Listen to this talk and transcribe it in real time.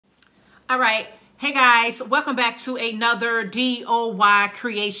All right. Hey guys, welcome back to another DOY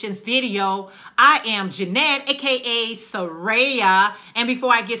Creations video. I am Jeanette, aka Sarayah. And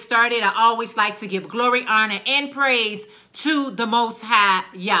before I get started, I always like to give glory, honor, and praise to the Most High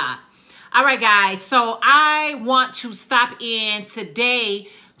Yah. All right, guys. So I want to stop in today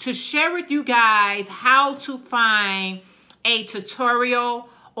to share with you guys how to find a tutorial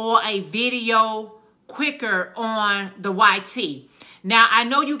or a video quicker on the YT. Now, I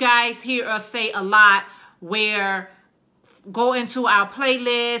know you guys hear us say a lot where go into our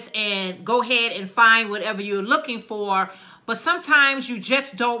playlist and go ahead and find whatever you're looking for. But sometimes you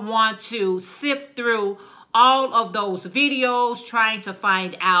just don't want to sift through all of those videos trying to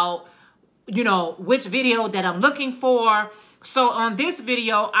find out, which video that I'm looking for. So on this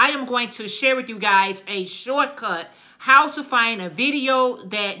video, I am going to share with you guys a shortcut how to find a video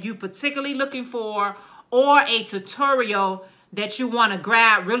that you're particularly looking for or a tutorial that you want to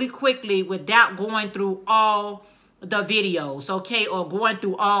grab really quickly without going through all the videos, okay, or going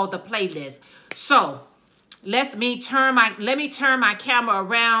through all the playlists. So let me turn my camera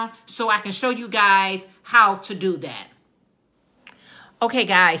around so I can show you guys how to do that. Okay,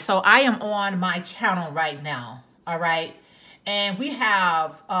 guys, so I am on my channel right now, all right, and we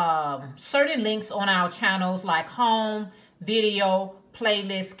have certain links on our channels like home, video,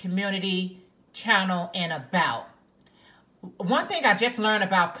 playlist, community, channel, and about. One thing I just learned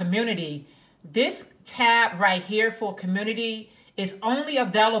about community, this tab right here for community is only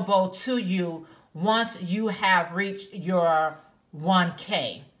available to you once you have reached your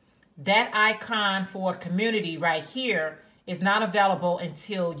 1K. That icon for community right here is not available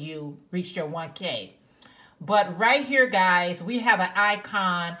until you reach your 1K. But right here, guys, we have an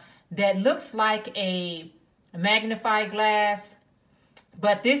icon that looks like a magnifying glass,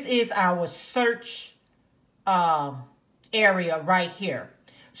 but this is our search area right here.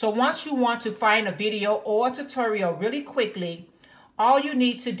 So once you want to find a video or a tutorial really quickly, all you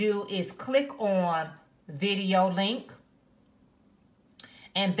need to do is click on video link,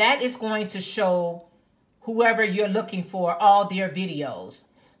 and that is going to show whoever you're looking for all their videos.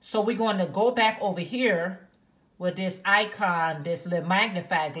 So we're going to go back over here with this icon, this little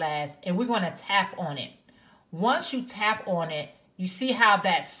magnifying glass, and we're going to tap on it. Once you tap on it, you see how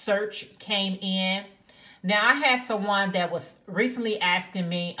that search came in. Now, I had someone that was recently asking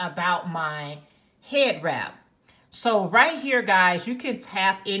me about my head wrap. So right here, guys, you can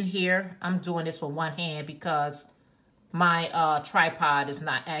tap in here. I'm doing this with one hand because my tripod is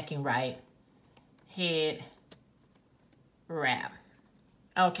not acting right. Head wrap.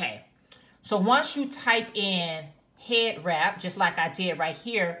 Okay. So once you type in head wrap, just like I did right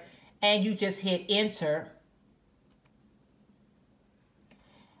here, and you just hit enter,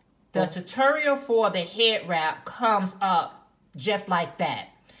 the tutorial for the head wrap comes up just like that.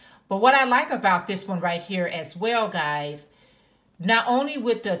 But what I like about this one right here as well, guys, not only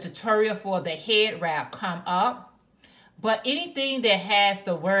would the tutorial for the head wrap come up, but anything that has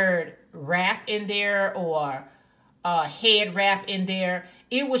the word wrap in there or head wrap in there,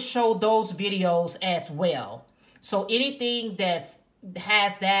 it will show those videos as well. So anything that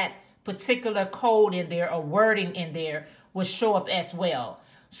has that particular code in there or wording in there will show up as well.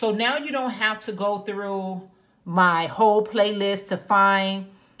 So now you don't have to go through my whole playlist to find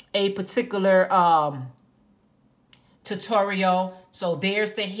a particular tutorial. So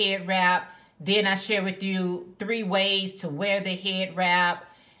there's the head wrap. Then I share with you 3 ways to wear the head wrap.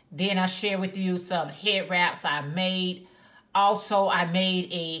 Then I share with you some head wraps I made. Also, I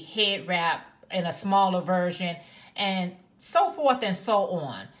made a head wrap in a smaller version and so forth and so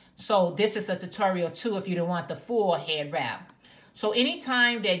on. So this is a tutorial too if you don't want the full head wrap. So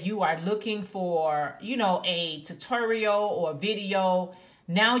anytime that you are looking for, a tutorial or video,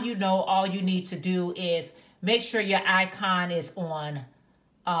 now all you need to do is make sure your icon is on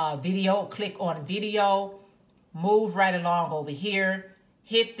video. Click on video, move right along over here,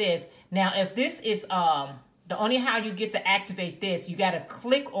 hit this. Now, if this is the only how you get to activate this, you got to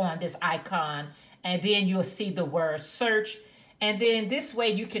click on this icon and then you'll see the word search. And then this way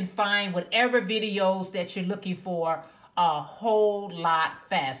you can find whatever videos that you're looking for a whole lot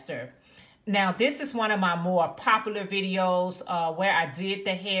faster. Now, this is one of my more popular videos where I did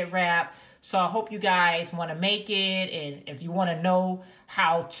the head wrap. So I hope you guys want to make it. And if you want to know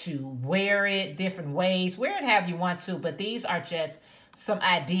how to wear it, different ways, wear it however you want to. But these are just some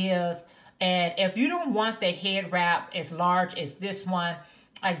ideas. And if you don't want the head wrap as large as this one,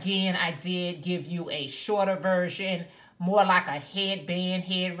 again, I did give you a shorter version, more like a headband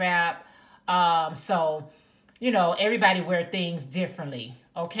head wrap. So everybody wear things differently,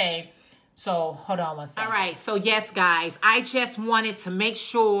 okay? So hold on one second. All right. So yes, guys, I just wanted to make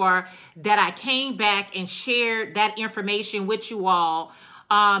sure that I came back and shared that information with you all.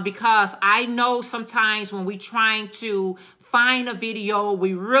 Because I know sometimes when we're trying to find a video,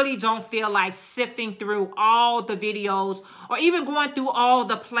 we really don't feel like sifting through all the videos or even going through all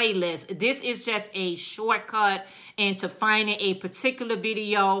the playlists. This is just a shortcut into finding a particular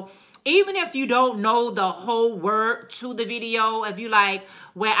video. Even if you don't know the whole word to the video, if you like,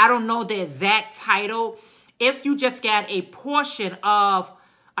 where I don't know the exact title, if you just get a portion of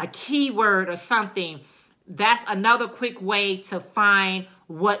a keyword or something, that's another quick way to find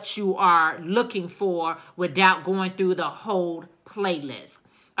what you are looking for without going through the whole playlist.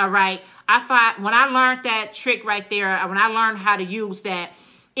 All right. I find when I learned that trick right there, when I learned how to use that,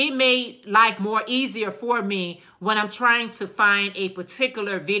 it made life more easier for me when I'm trying to find a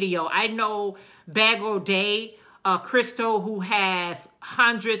particular video. I know Bag O Day, Crystal, who has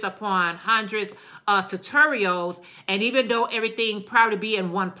hundreds upon hundreds tutorials, and even though everything probably be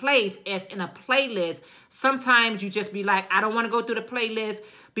in one place as in a playlist, sometimes you just be like, I don't want to go through the playlist,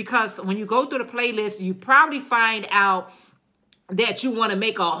 because when you go through the playlist, you probably find out that you want to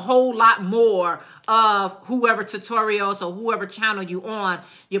make a whole lot more of whoever tutorials or whoever channel you on.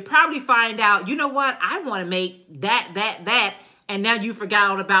 You probably find out, you know what, I want to make that, and now you forgot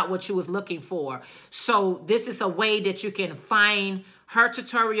all about what you was looking for. So this is a way that you can find her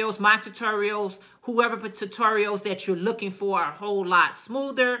tutorials, my tutorials, whoever tutorials that you're looking for a whole lot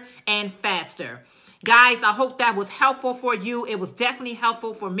smoother and faster. Guys, I hope that was helpful for you. It was definitely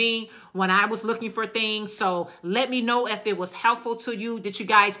helpful for me when I was looking for things. So let me know if it was helpful to you. Did you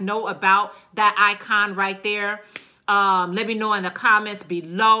guys know about that icon right there? Let me know in the comments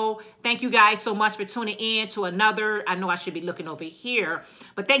below. Thank you guys so much for tuning in to another, I know I should be looking over here,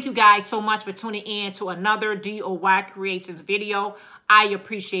 but thank you guys so much for tuning in to another DOY Creations video. I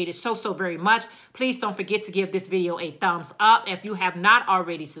appreciate it so very much. Please don't forget to give this video a thumbs up. If you have not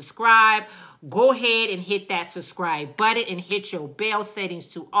already subscribed, go ahead and hit that subscribe button and hit your bell settings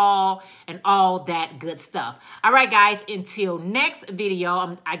to all and all that good stuff. All right, guys, until next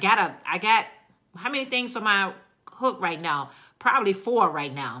video, I got how many things on my hook right now? Probably 4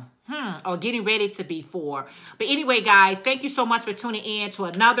 right now. Or getting ready to be 4. But anyway, guys, thank you so much for tuning in to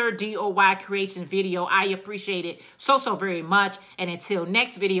another DOY Creation video. I appreciate it so very much. And until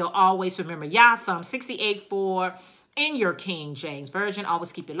next video, always remember, y'all, Psalm 68:4 in your King James Version.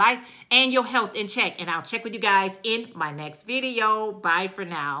 Always keep your life and your health in check. And I'll check with you guys in my next video. Bye for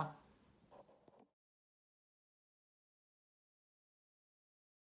now.